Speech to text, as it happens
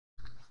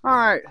All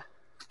right,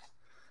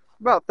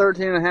 about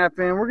 13.5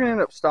 in. We're gonna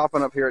end up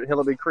stopping up here at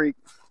Hillabee Creek.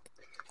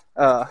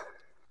 I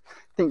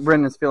think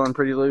Brendan's feeling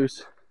pretty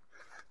loose,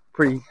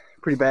 pretty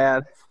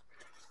bad.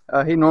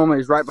 He normally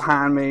is right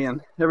behind me,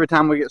 and every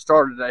time we get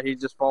started today, he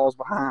just falls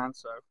behind.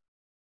 So.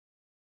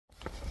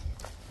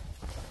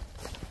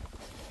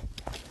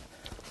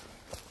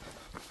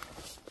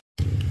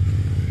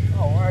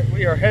 All right,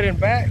 we are heading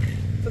back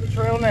to the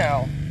trail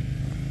now.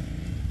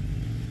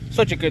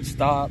 Such a good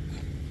stop.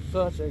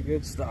 Such a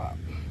good stop.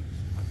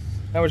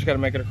 Now we just got to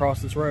make it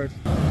across this road.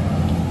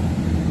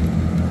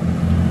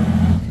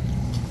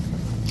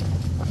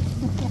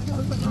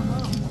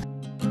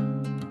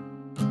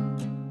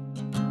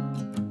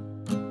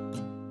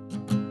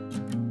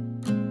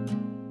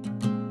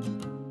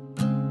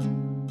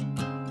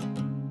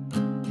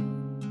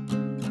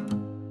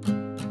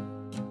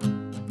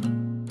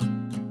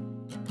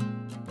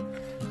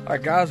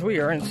 Alright guys, we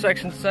are in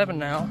section 7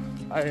 now.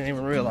 I didn't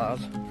even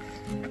realize.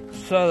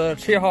 So the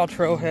Cheaha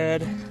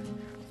trailhead,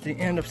 the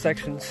end of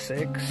section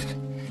 6. So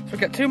we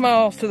got 2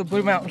 miles to the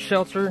Blue Mountain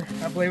shelter.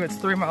 I believe it's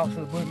 3 miles to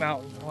the Blue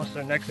Mountain, unless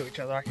they're next to each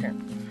other. I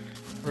can't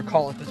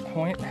recall at this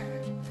point.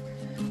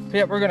 But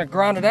yeah, we're gonna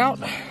grind it out.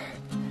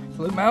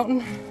 Blue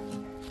Mountain.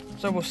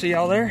 So we'll see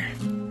y'all there.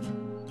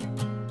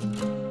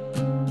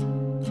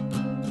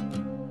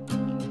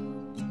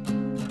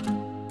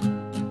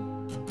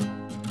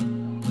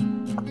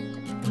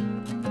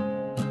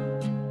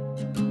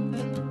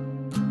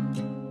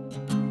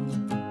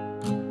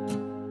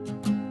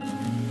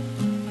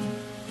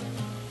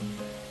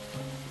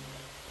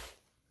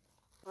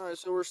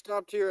 So we're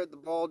stopped here at the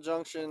Ball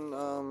Junction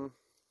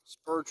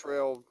Spur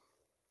Trail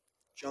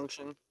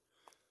Junction.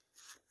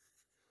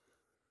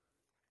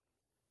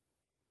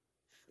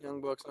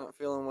 Young Buck's not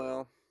feeling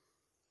well.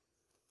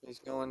 He's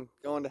going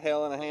to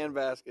hell in a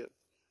handbasket.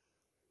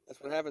 That's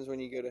what happens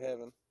when you go to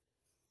heaven.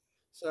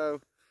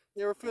 So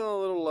yeah, we're feeling a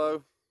little low,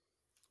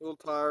 a little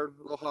tired,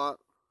 a little hot,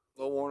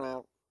 a little worn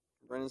out.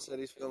 Brendan said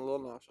he's feeling a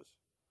little nauseous.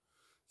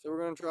 So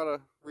we're going to try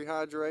to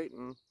rehydrate,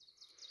 and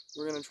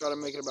we're going to try to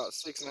make it about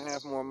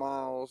 6.5 more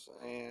miles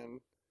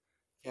and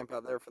camp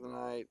out there for the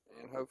night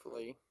and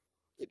hopefully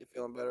get to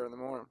feeling better in the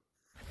morning.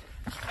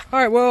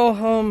 Alright, well,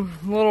 a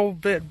little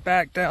bit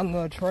back down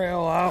the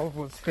trail, I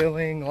was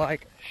feeling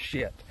like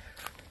shit.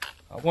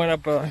 I went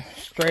up a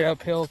straight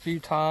uphill a few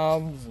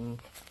times, and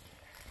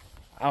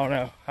I don't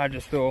know, I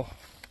just feel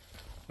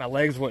my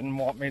legs wouldn't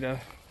want me to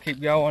keep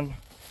going.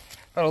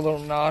 Felt a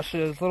little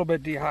nauseous, a little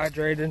bit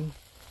dehydrated.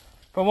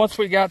 But once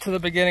we got to the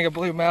beginning of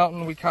Blue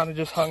Mountain, we kind of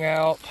just hung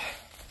out.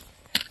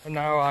 And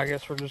now I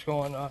guess we're just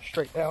going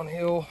straight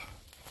downhill.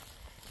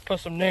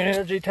 Put some new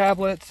energy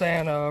tablets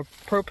and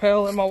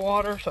propel in my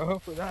water, so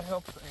hopefully that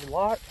helps a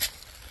lot.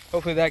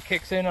 Hopefully that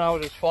kicks in and I'll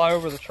just fly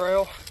over the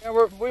trail.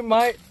 Yeah, we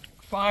might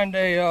find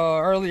a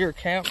earlier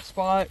camp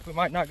spot. We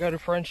might not go to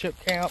Friendship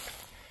Camp.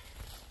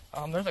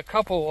 There's a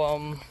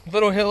couple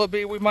little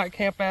Hillabee we might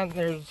camp at, and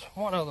there's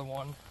one other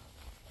one.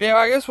 But yeah,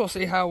 I guess we'll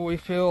see how we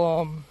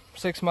feel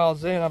 6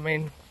 miles in. I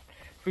mean,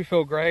 if we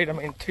feel great, I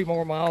mean, 2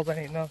 more miles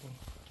ain't nothing.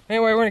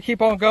 Anyway, we're gonna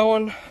keep on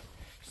going.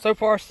 So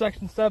far,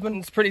 section 7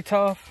 is pretty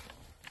tough,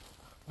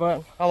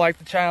 but I like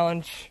the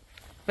challenge.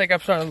 I think I'm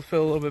starting to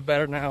feel a little bit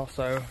better now,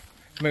 so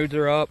moods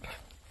are up.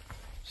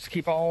 Just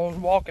keep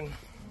on walking.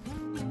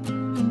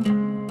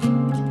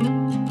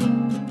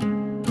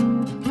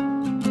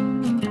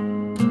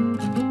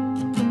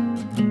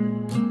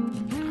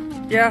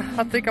 Yeah,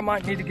 I think I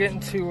might need to get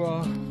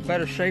into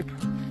better shape,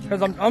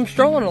 because I'm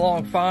strolling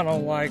along fine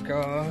on like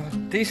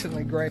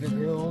decently graded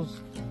hills,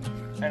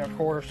 and of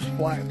course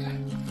flat.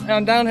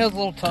 And downhill's a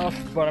little tough,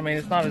 but I mean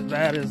it's not as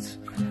bad as,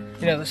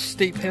 you know, the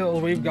steep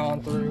hills we've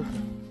gone through.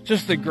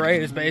 Just the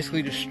grade is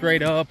basically just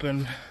straight up,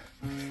 and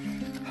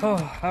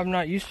I'm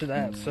not used to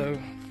that, so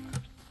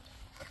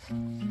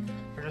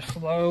we're just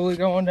slowly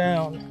going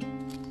down.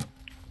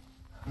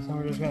 So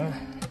we're just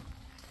gonna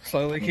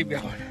slowly keep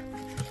going.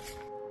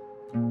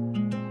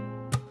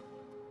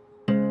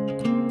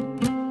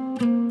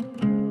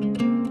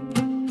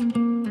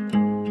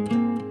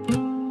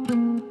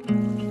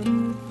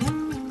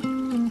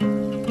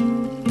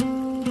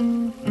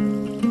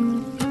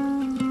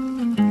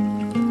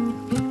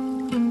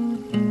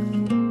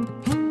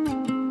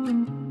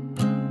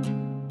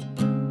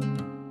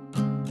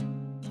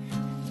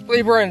 I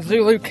believe we're in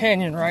Zulu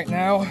Canyon right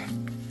now.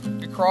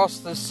 We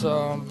crossed this,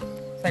 I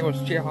think it was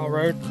Cheaha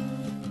Road.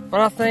 But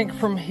I think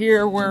from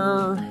here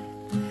we're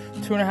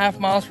 2.5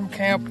 miles from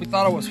camp. We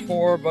thought it was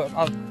 4, but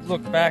I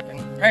looked back and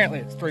apparently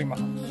it's 3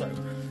 miles, so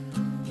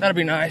that'd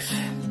be nice.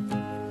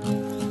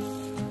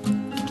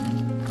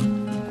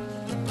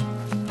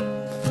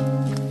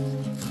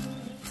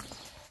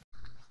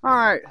 All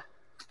right,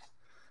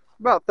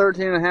 about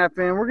 13.5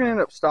 in. We're gonna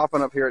end up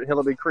stopping up here at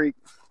Hillabee Creek.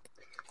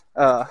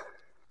 I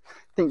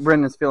think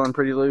Brendan's feeling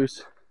pretty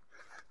loose,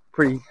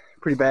 pretty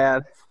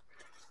bad.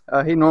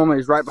 He normally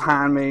is right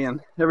behind me,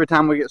 and every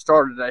time we get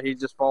started today, he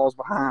just falls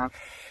behind.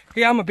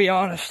 Yeah, I'm gonna be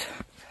honest.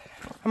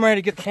 I'm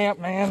ready to get to camp,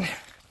 man.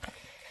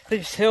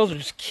 These hills are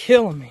just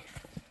killing me.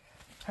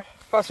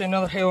 If I see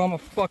another hill, I'm gonna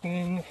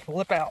fucking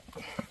flip out.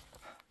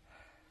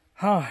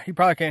 Huh, you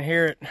probably can't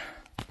hear it,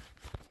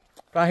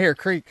 but I hear a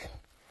creek.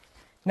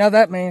 Now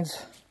that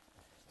means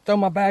throw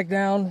my bag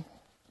down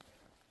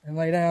and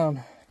lay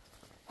down.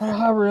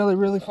 I really,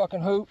 really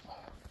fucking hope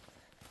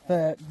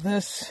that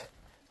this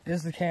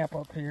is the camp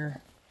up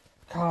here.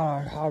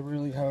 God, I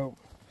really hope.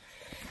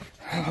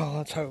 Oh,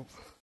 let's hope.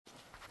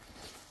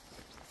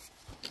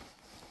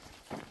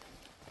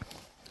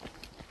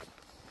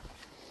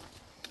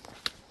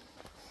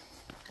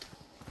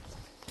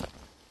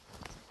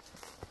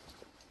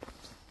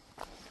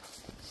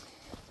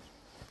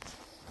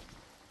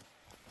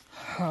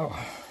 Oh,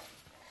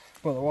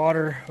 well, the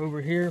water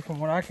over here, from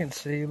what I can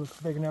see, looks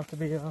big enough to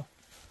be like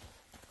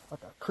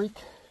a creek.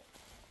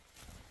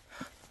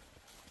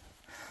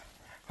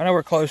 I know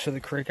we're close to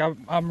the creek.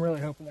 I'm really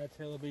hoping that's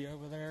Hillabee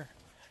over there.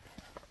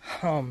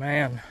 Oh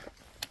man,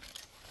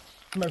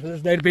 I'm ready for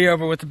this day to be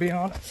over with, to be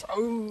honest.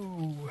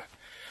 Oh,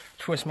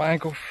 twist my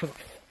ankle for the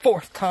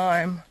 4th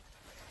time.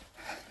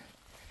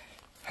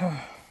 Yep,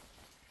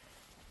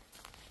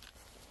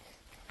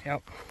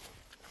 a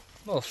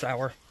little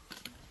sour.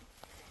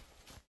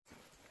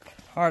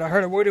 Alright, I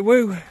heard a woody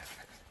woo.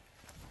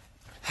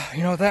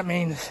 You know what that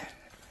means?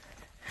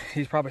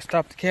 He's probably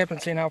stopped the camp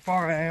and seen how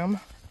far I am.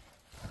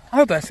 I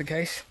hope that's the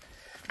case.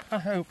 I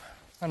hope.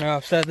 I know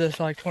I've said this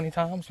like 20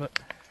 times, but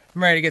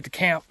I'm ready to get to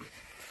camp.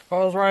 I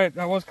was right,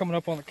 I was coming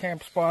up on the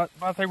camp spot,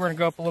 but I think we're going to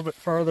go up a little bit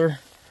further.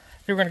 I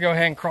think we're going to go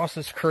ahead and cross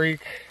this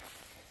creek.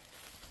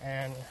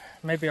 And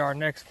maybe our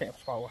next camp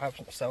spot will have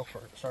some cell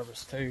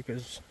service too,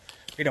 because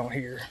we don't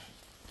hear.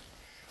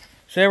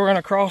 So yeah, we're going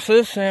to cross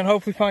this and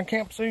hopefully find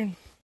camp soon.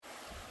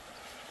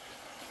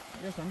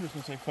 I guess I'm just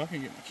gonna say fuck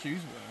and get my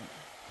shoes wet.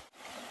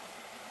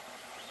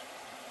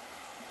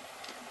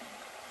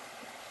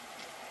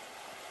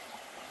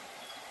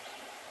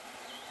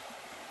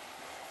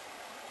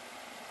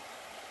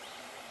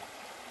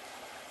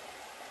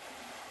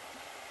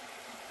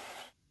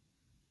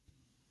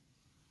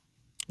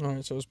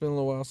 Alright, so it's been a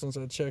little while since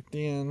I checked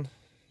in.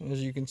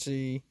 As you can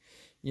see,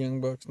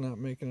 Young Buck's not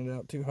making it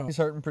out too hot. He's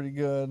hurting pretty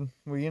good.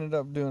 We ended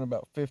up doing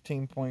about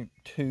 15.2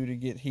 to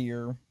get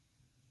here.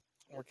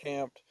 We're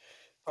camped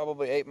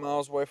probably 8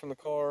 miles away from the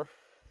car,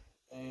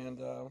 and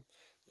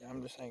yeah,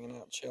 I'm just hanging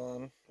out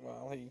chilling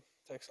while he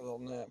takes a little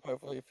nap.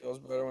 Hopefully he feels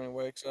better when he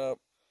wakes up.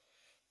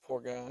 Poor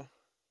guy.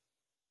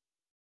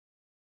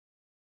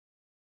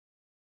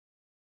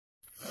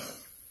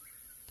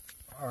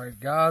 Alright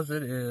guys,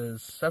 it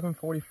is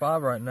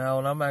 7:45 right now,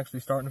 and I'm actually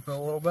starting to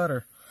feel a little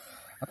better.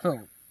 I felt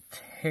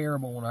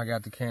terrible when I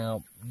got to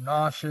camp.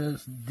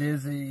 Nauseous,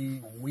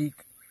 dizzy,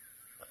 weak.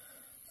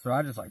 So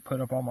I just like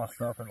put up all my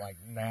stuff and like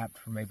napped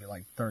for maybe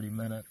like 30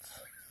 minutes.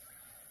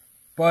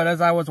 But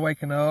as I was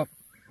waking up,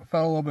 I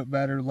felt a little bit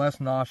better, less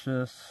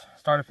nauseous.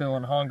 Started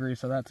feeling hungry,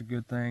 so that's a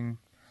good thing.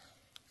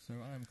 So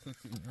I'm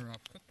cooking, or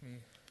I've cooked me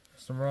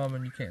some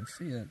ramen. You can't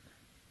see it.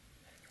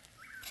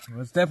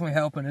 It's definitely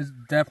helping. It's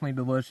definitely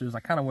delicious.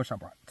 I kind of wish I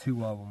brought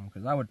 2 of them,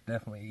 because I would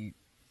definitely eat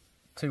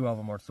 2 of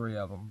them or 3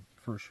 of them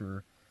for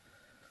sure.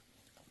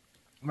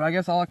 But I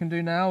guess all I can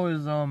do now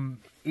is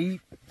eat,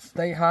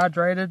 stay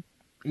hydrated,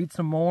 eat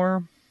some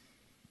more,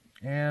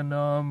 and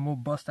we'll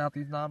bust out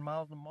these 9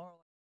 miles tomorrow.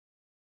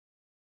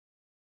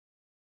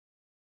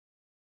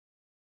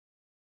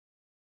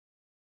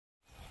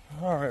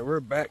 Alright, we're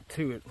back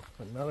to it.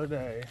 Another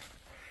day.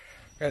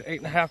 Got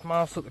 8.5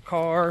 miles to the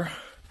car.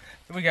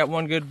 We got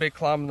one good big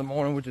climb in the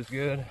morning, which is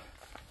good.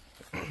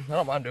 I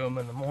don't mind doing them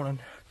in the morning.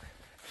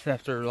 Just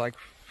after like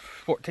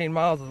 14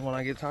 miles is when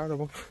I get tired of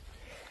them.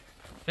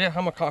 But yeah,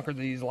 I'm gonna conquer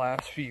these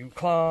last few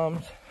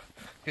climbs,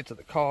 get to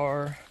the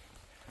car,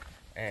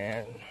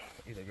 and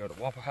either go to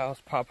Waffle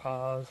House,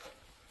 Popeyes,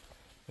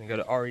 then go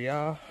to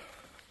REI,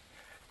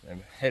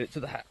 and head it to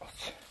the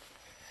house.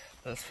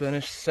 Let's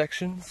finish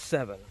section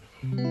 7.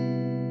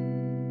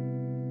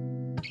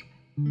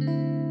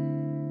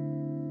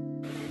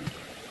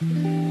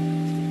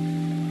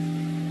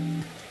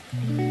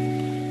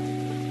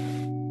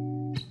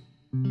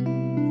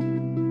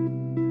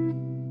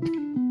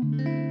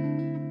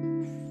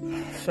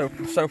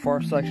 So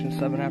far, section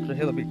 7 after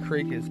Hillabee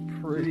Creek is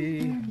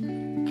pretty,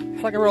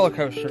 it's like a roller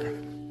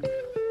coaster.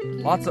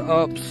 Lots of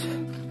ups,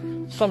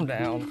 some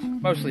downs,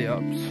 mostly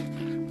ups.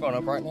 Going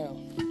up right now.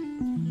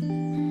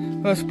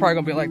 Well, it's probably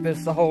gonna be like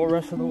this the whole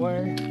rest of the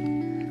way,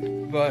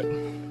 but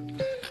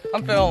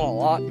I'm feeling a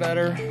lot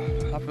better.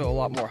 I feel a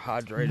lot more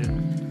hydrated,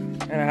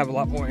 and I have a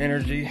lot more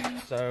energy,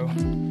 so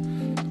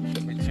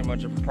shouldn't be too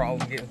much of a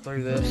problem getting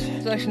through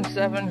this. Section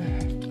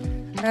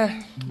 7,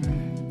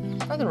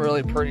 nothing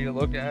really pretty to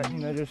look at, you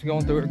know, just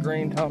going through a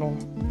green tunnel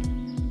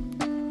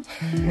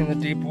in the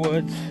deep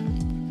woods.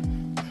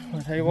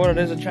 I'll tell you what, it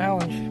is a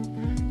challenge.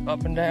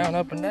 Up and down,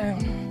 up and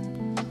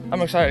down.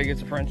 I'm excited to get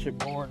to Friendship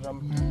Gorge.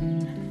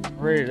 I'm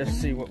ready to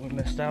see what we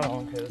missed out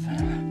on, because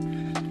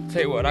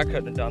tell you what, I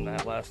couldn't have done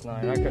that last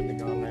night. I couldn't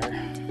have gone there.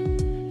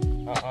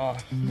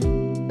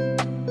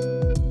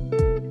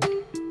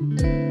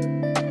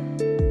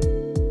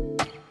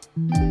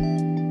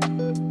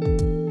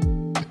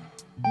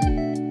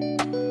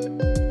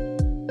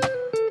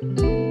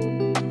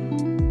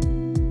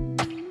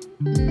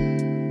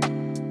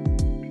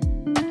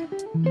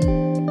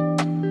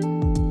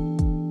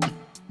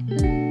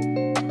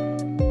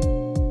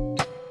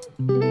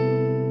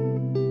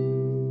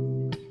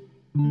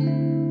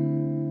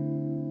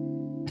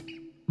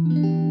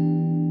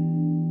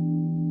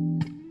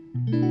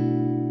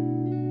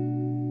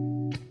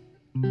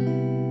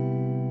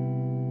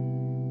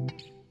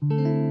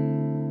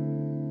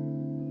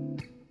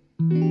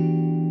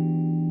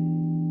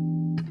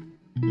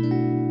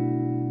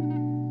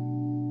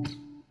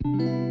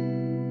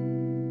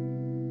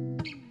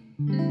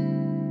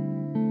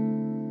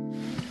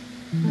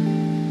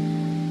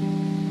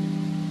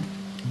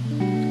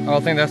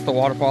 don't think that's the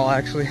waterfall,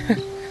 actually.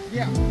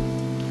 Yeah.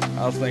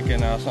 I was thinking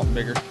something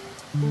bigger.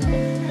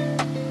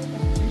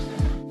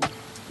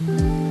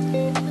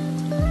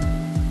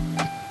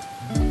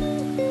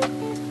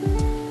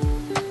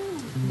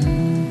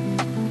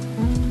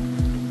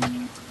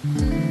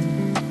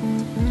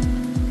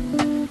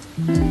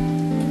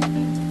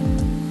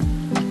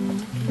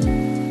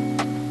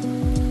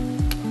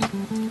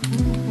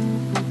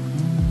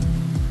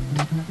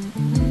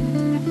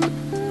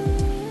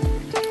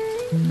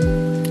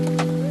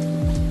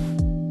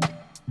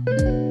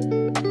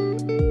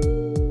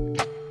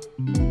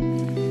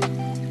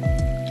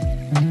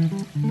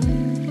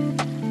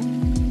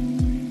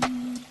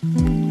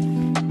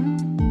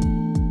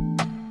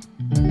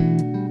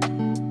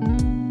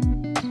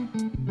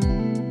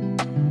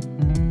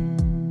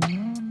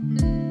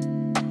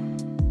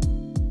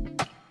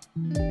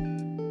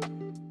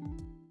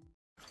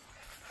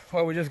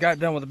 Well, we just got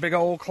done with a big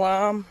old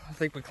climb. I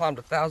think we climbed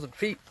 1,000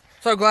 feet.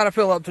 So glad I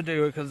feel up to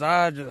do it, because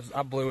I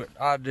blew it.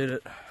 I did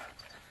it.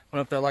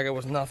 Went up there like it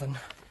was nothing.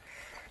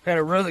 Had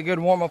a really good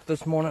warm up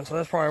this morning, so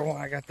that's probably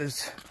why I got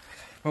this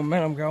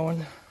momentum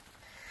going.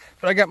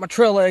 But I got my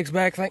trail legs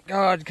back, thank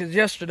God, because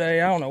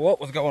yesterday I don't know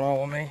what was going on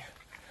with me.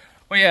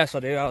 Well, yes, I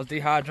do. I was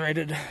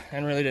dehydrated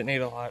and really didn't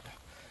eat a lot.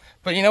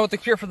 But you know what the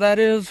cure for that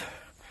is?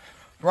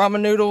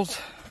 Ramen noodles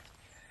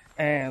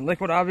and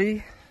liquid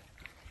IV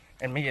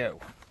and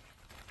Mio.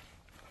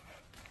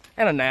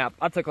 And a nap.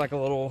 I took like a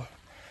little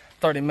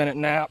 30-minute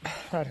nap.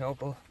 That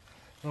helped a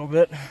little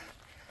bit.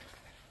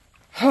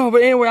 Oh,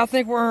 but anyway, I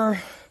think we're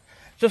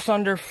just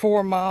under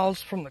 4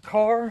 miles from the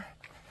car.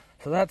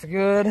 So that's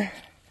good.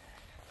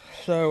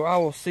 So I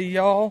will see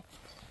y'all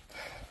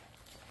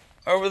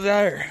over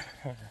there.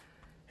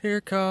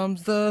 Here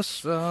comes the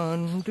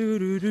sun. Doo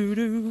doo doo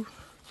doo.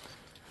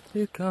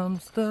 Here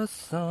comes the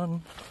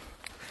sun.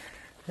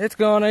 It's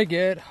gonna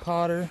get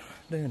hotter.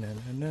 Na, na,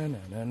 na, na,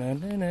 na,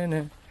 na, na,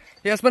 na.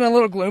 Yeah, it's been a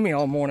little gloomy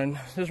all morning.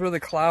 It's really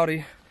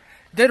cloudy.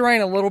 It did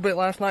rain a little bit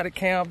last night at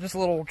camp, just a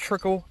little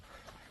trickle.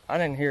 I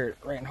didn't hear it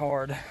rain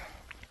hard.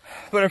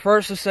 But at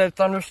first it said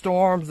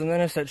thunderstorms, and then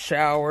it said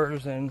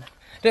showers, and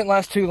it didn't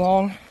last too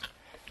long.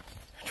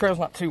 The trail's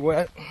not too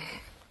wet.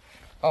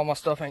 All my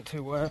stuff ain't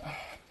too wet.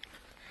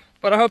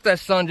 But I hope that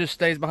sun just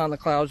stays behind the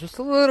clouds just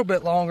a little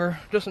bit longer,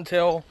 just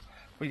until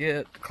we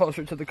get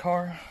closer to the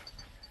car.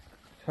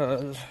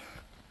 Because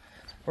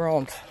we're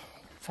on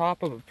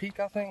top of a peak,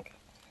 I think.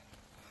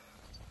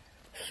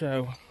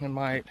 So it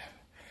might,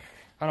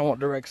 I don't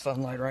want direct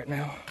sunlight right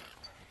now.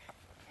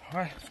 All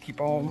right, let's keep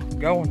on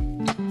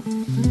going.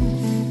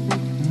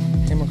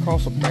 Came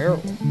across a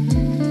barrel.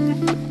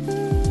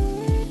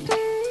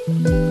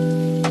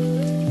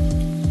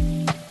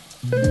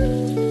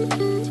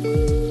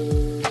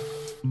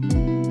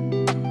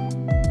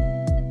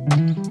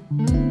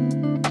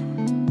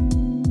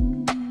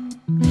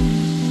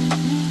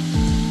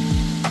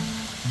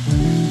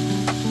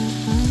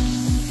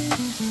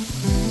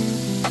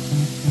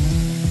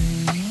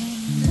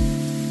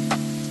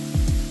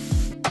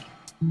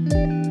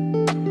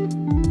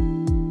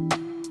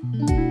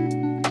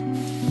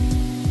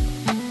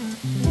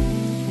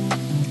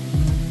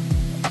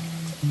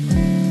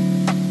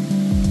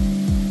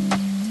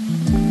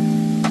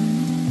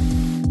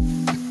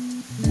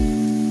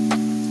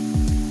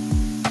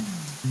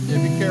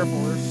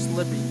 Careful, they're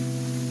slippy.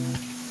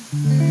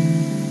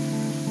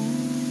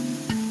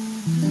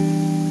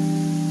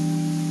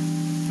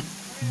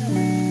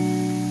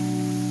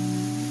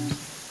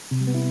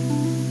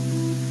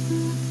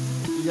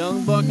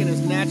 Young buck in his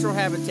natural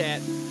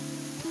habitat.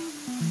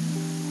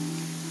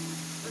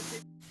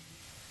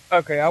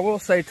 Okay, I will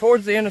say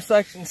towards the end of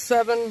section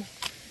 7,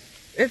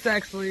 it's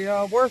actually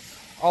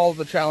worth all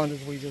the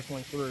challenges we just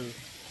went through.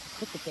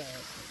 Look at that.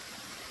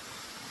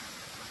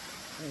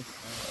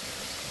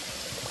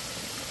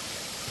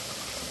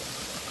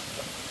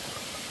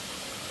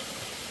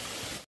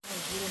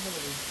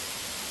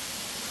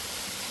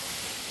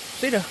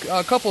 See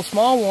a couple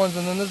small ones,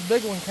 and then this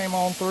big one came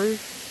on through.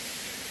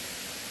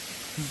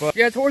 But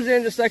yeah, towards the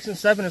end of section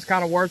 7 is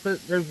kind of worth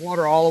it. There's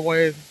water all the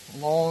way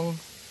along.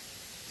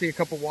 See a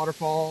couple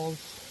waterfalls.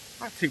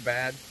 Not too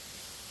bad.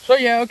 So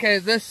yeah, okay,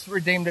 this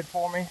redeemed it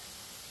for me.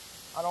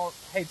 I don't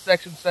hate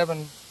section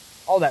 7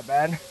 all that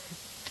bad.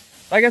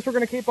 I guess we're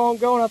gonna keep on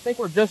going. I think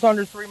we're just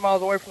under 3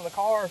 miles away from the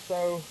car,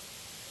 so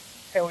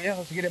hell yeah,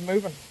 let's get it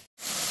moving.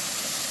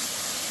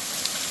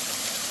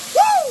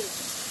 Woo!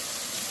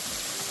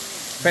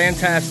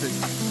 Fantastic.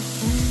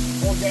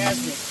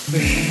 Orgasmic.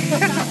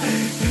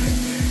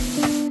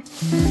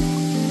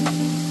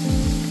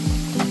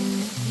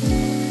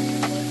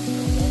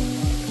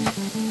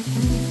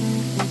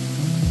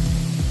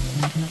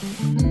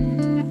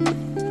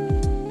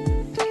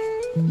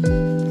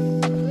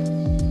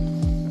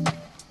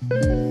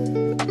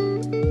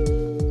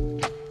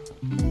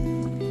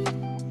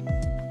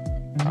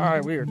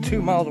 Alright, we are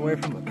 2 miles away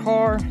from the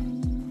car,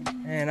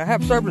 and I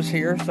have service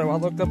here, so I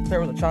looked up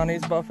there with a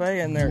Chinese buffet,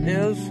 and there it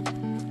is.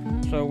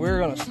 So we're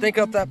gonna stink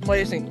up that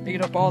place and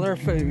eat up all their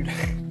food.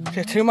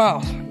 Just 2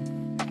 miles.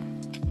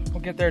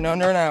 We'll get there in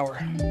under an hour.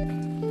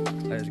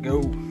 Let's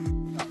go.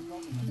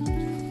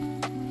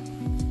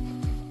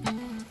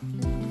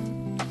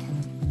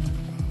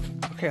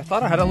 Okay, I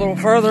thought I had a little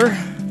further.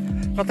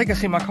 I think I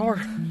see my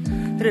car.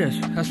 It is.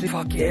 I see.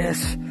 Fuck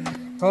yes.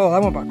 Oh, that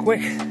went by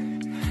quick.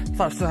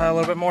 Thought I still had a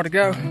little bit more to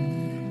go.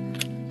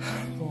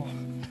 Oh,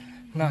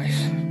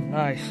 nice,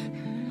 nice.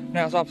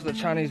 Now it's off to the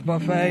Chinese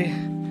buffet.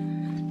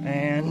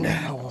 And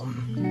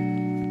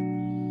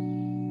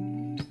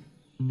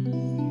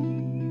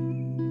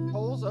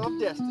Holes of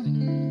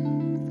Destiny.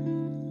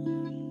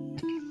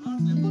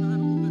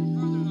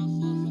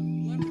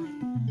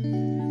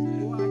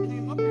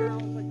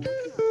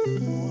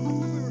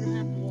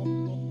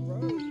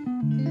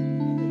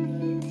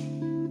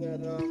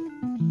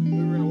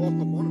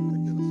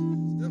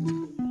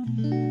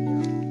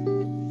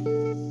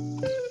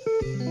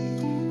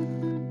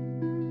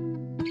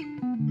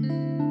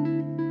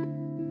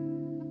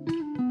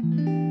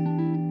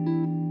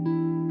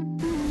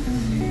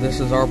 this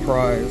is our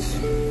prize.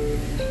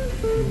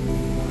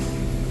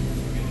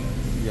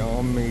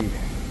 Yummy.